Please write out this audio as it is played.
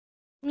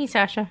me,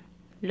 Sasha.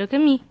 Look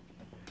at me.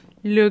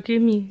 Look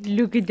at me.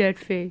 Look at that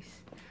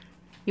face.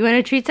 You want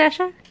a treat,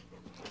 Sasha?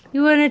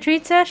 You want a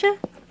treat, Sasha?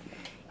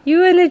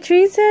 You want a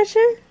treat,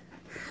 Sasha?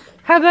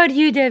 How about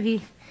you,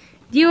 Debbie?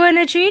 Do you want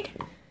a treat?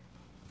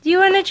 Do you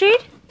want a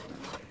treat?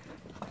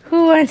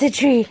 Who wants a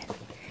treat?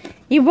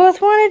 You both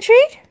want a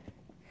treat?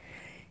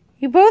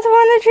 You both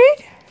want a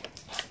treat?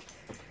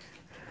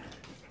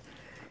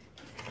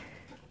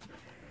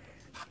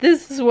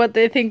 This is what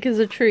they think is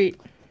a treat.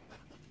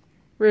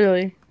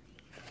 Really.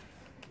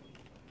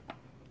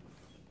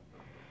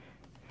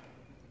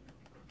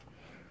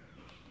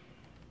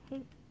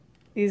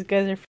 These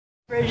guys are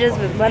bridges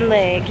with one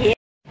leg. Yeah.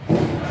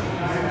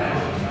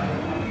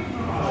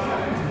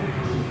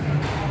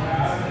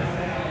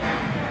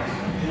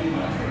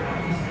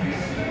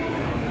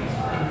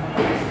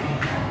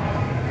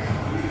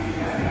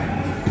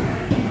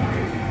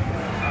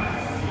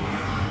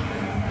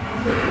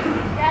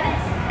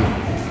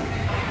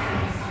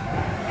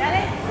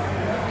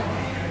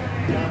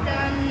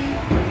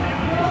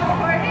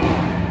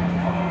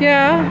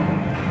 Yeah.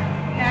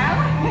 Now?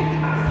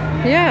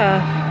 Yeah.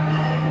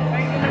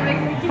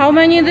 How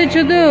many did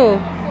you do?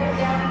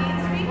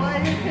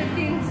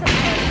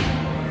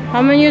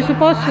 How many are you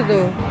supposed to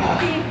do?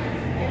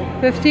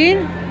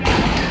 15?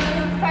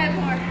 5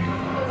 more.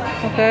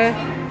 Okay.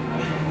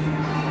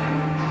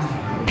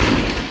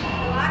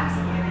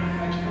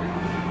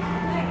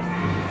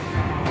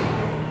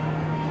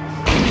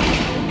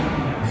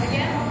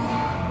 Again?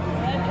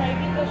 Try to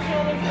keep those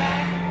shoulders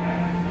back.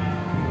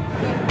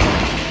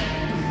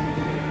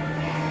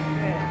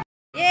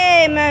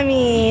 Yay,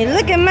 Mommy!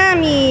 Look at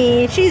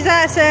Mommy! She's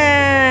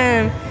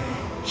awesome!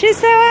 She's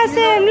so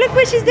awesome! Look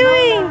what she's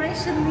doing!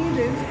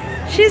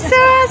 She's so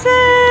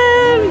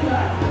awesome!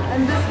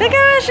 Look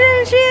how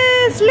awesome she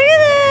is! Look at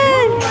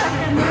that!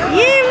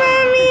 Yay,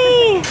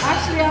 Mommy!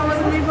 Actually, I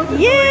wasn't able to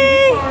Yay! do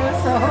it before,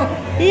 so...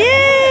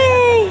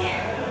 Yay!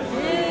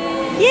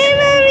 Yay,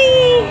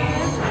 Mommy!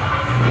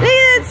 Look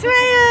at that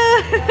smile!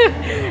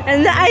 And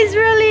the eyes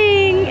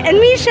rolling! And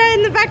Misha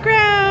in the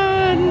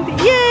background!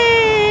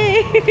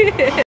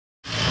 Yay!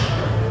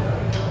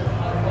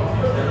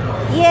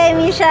 Yay,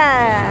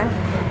 Misha!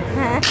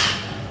 Huh?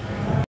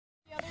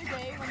 The other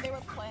day when they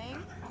were playing,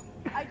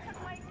 I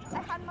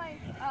had my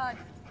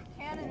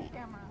Canon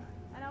camera,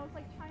 and I was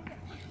like trying to get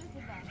pictures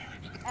of them.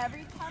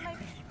 Every time I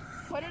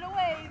put it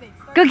away, they'd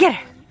start Go get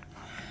her!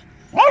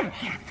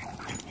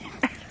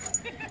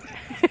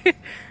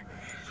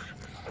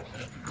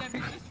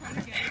 Debbie's just trying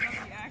to get rid of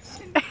the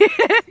action.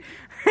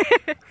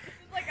 This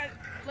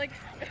is like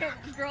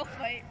a girl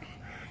fight.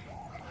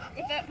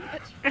 With that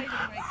much fighting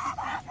right.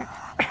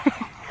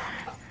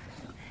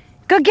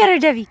 Go get her,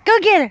 Debbie! Go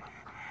get her!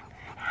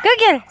 Go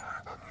get her!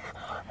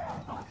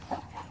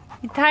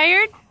 You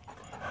tired?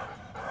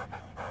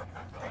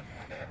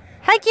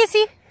 Hi,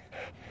 Kissy!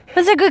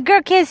 Who's a good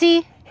girl,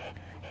 Kissy?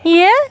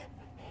 Yeah?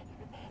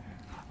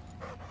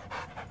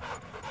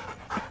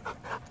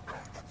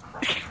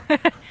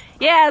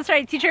 Yeah, that's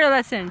right. Teach her a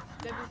lesson.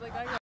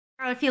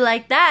 If you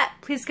like that,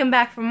 please come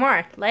back for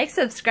more. Like,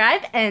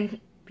 subscribe,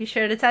 and be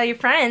sure to tell your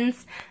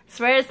friends.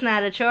 Swear it's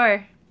not a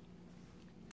chore.